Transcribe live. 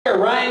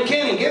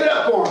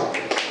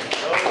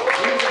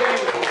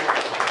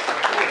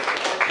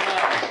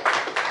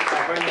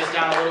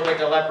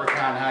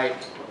on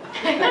height.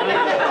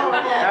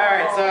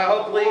 Alright, so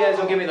hopefully you guys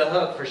will give me the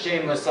hook for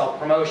shameless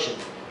self-promotion.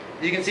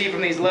 As you can see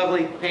from these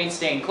lovely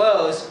paint-stained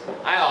clothes,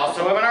 I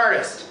also am an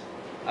artist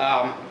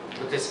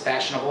with this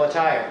fashionable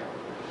attire.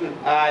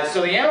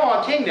 So the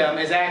Analog Kingdom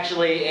is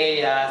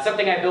actually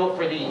something I built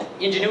for the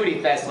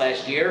Ingenuity Fest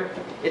last year.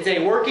 It's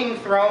a working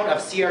throne of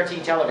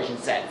CRT television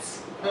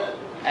sets.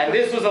 And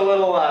this was a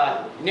little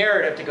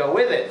narrative to go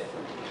with it.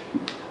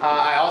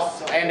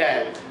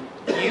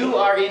 You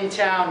are in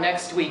town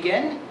next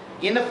weekend.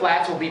 In the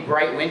flats will be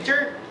Bright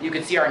Winter. You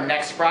can see our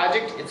next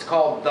project. It's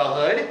called The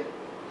Hood.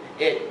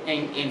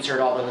 Insert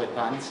all the hood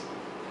puns.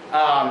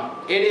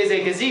 It is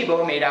a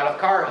gazebo made out of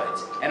car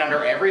hoods. And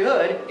under every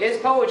hood is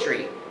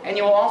poetry. And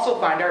you will also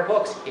find our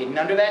books hidden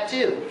under that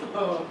too.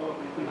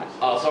 I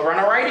also run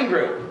a writing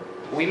group.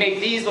 We make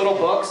these little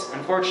books.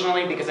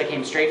 Unfortunately, because I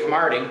came straight from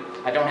arting,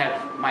 I don't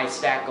have my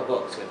stack of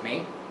books with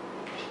me.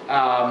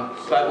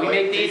 But we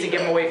make these and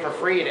give them away for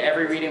free at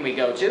every reading we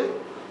go to.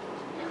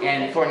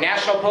 And for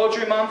National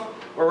Poetry Month,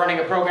 we're running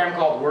a program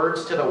called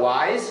Words to the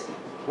Wise,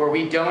 where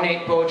we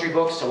donate poetry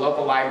books to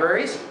local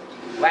libraries.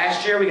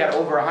 Last year, we got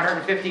over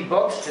 150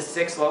 books to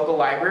 6 local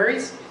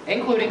libraries,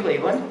 including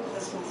Cleveland.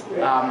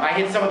 I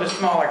hit some of the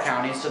smaller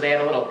counties, so they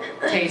had a little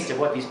taste of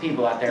what these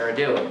people out there are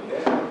doing.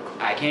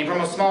 I came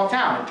from a small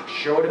town. It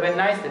sure would have been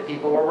nice that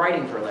people were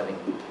writing for a living.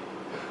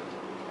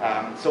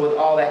 So with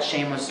all that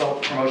shameless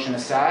self-promotion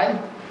aside,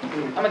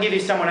 I'm going to give you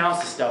someone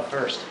else's stuff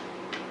first.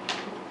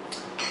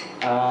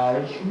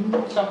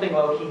 Something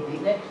low-key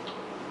beatnik.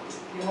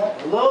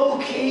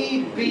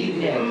 Low-key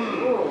beatnik.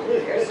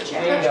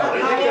 There you go.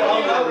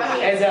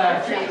 As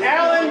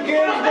Allen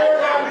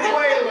Ginsberg on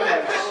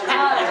playlist.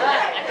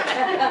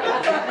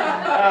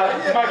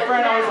 My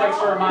friend always likes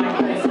to remind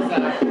me this is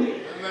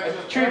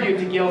a tribute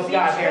to Gil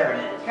Scott-Heron.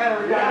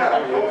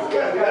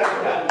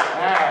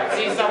 Alright,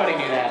 see, somebody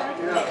knew that.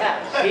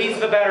 He's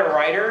the better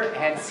writer,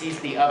 hence he's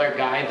the other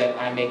guy that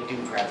I make do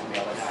crap from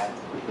the other time.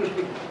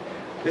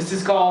 This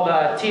is called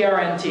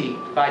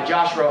TRNT by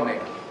Josh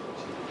Romick.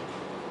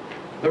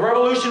 The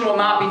revolution will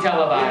not be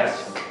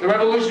televised. The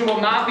revolution will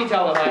not be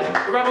televised.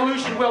 The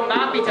revolution will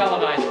not be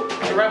televised.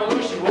 The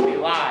revolution will be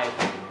live.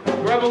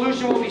 The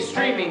revolution will be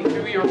streaming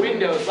through your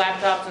windows,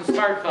 laptops, and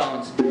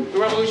smartphones. The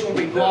revolution will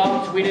be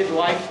blogged, tweeted,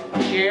 liked,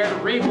 shared,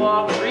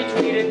 reblogged,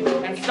 retweeted,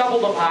 and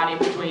stumbled upon in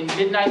between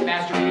midnight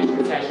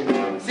masturbation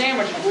sessions,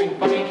 sandwiched between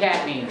funny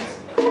cat memes.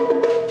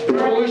 The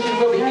revolution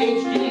will be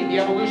HD. The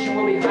evolution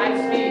will be high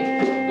speed.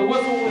 The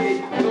whistle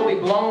will be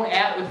blown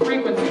at with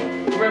frequency.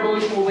 The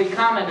revolution will be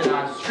commented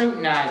on,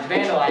 scrutinized,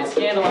 vandalized,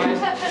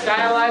 scandalized,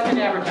 stylized, and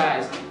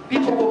advertised.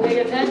 People will pay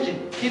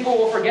attention. People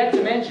will forget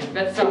to mention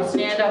that some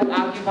stand up,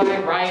 occupy,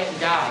 riot, and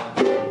die.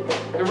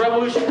 The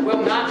revolution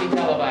will not be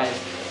televised.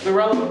 The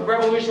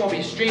revolution will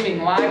be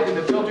streaming live through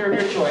the filter of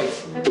your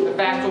choice. The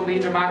facts will be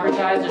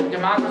democratized, and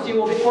democracy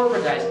will be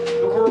corporatized.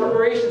 The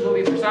corporations will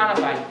be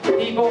personified.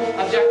 People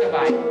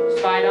objectified,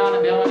 spied on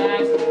and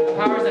villainized. The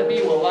powers that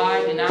be will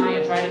lie, deny,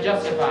 and try to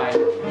justify.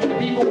 The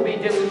people will be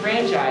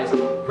disenfranchised.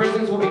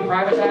 Prisons will be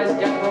privatized.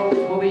 Death rows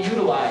will be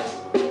utilized.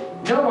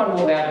 No one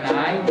will bat an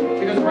eye,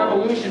 because the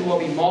revolution will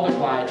be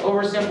multiplied,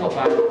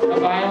 oversimplified, a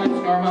violence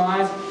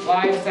normalized,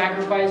 lives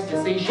sacrificed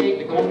to satiate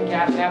the golden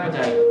cat's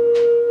appetite.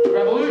 The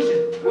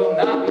revolution will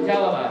not be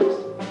televised,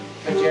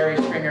 but Jerry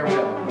Springer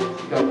will.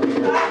 Go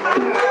figure.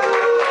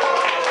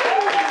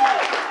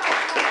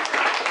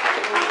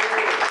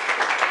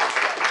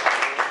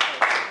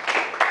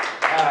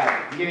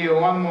 Alright, I'll give you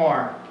one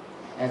more.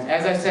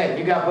 As I said,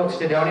 you got books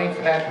to donate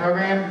for that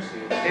program,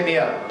 hit me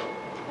up.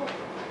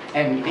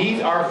 And these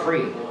are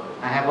free.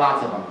 I have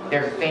lots of them.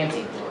 They're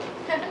fancy,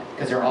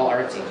 because they're all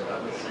artsy.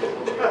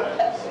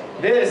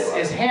 This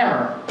is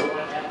Hammer.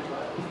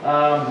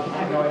 I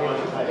have no idea what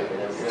to type.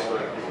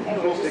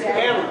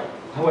 Hammer.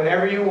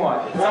 Whatever you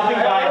want. Something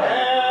violent.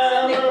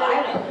 Something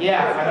violent?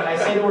 Yeah, I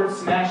say the word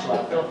smash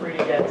left. Feel free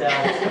to get a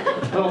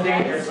little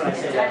dangerous when I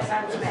say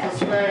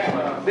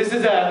that. This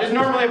is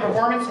normally a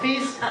performance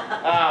piece.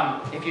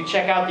 If you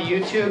check out the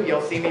YouTube, you'll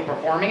see me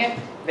performing it.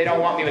 They don't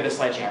want me with a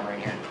sledgehammer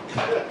in here.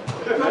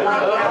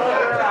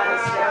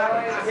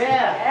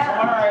 Yeah,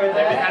 I'm alright with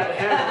that.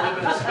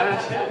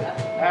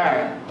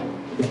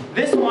 Alright.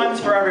 This one's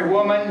for every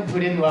woman who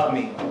didn't love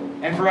me,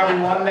 and for every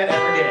one that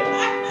ever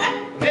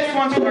did. This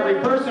one's for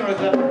every person who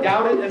has ever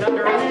doubted and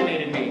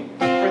underestimated me.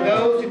 For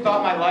those who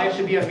thought my life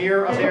should be a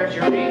mirror of their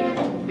journey,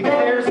 because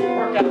theirs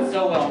worked out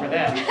so well for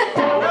them.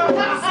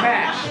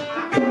 Smash.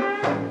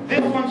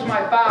 This one's for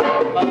my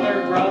father,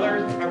 mother,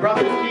 brothers, my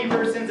brother's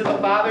keepers, sins of the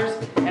fathers,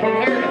 and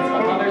inheritance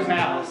of mother's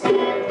malice.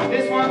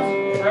 This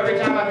one's for every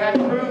time I've had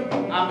to prove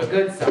I'm the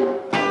good son.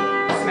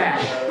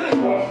 Smash.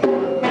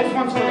 This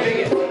one's for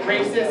bigots,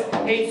 racists,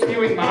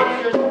 hate-spewing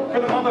monsters, for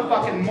the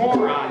motherfucking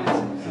morons.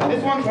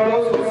 This one's for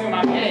those who assume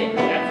I'm gay.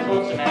 That's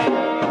supposed to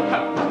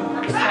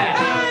matter. Smash.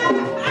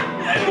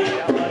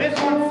 This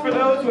one's for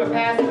those who have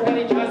passed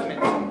petty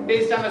judgments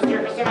based on the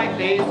surface of my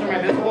face or my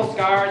visible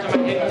scars or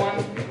my hidden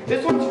ones.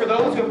 This one's for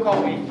those who have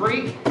called me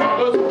freak, for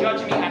those who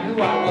judge me on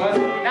who I was,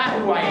 not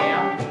who I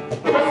am.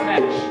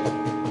 Smash.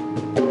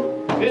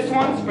 This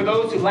one's for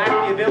those who lack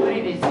the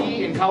ability to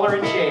see in color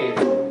and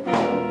shades.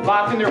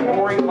 Locked in their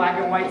boring black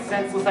and white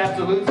senseless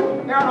absolutes,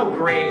 there are no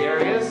gray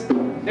areas.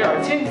 There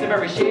are tints of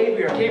every shade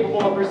we are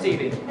capable of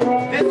perceiving.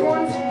 This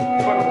one's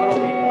for the little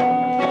people.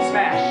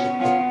 Smash.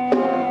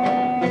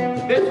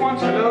 This one's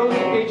for those who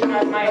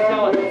patronize my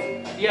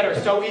intelligence, yet are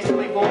so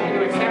easily fooled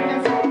into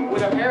acceptance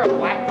with a pair of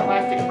black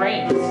plastic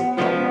frames.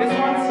 This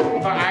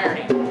one's for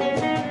irony.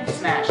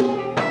 Smash.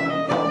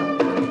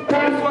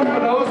 This one's for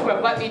those who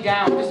have let me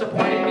down,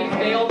 disappointed me,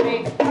 failed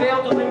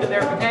to live to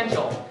their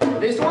potential.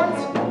 This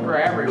one's for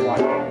everyone.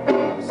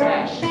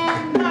 Smash.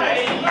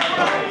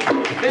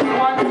 This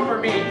one's for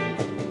me,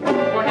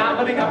 for not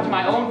living up to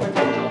my own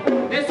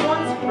potential. This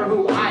one's for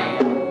who I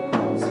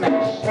am.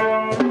 Smash.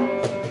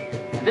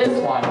 This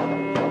one,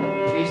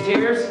 these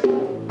tears,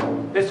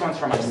 this one's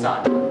for my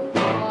son.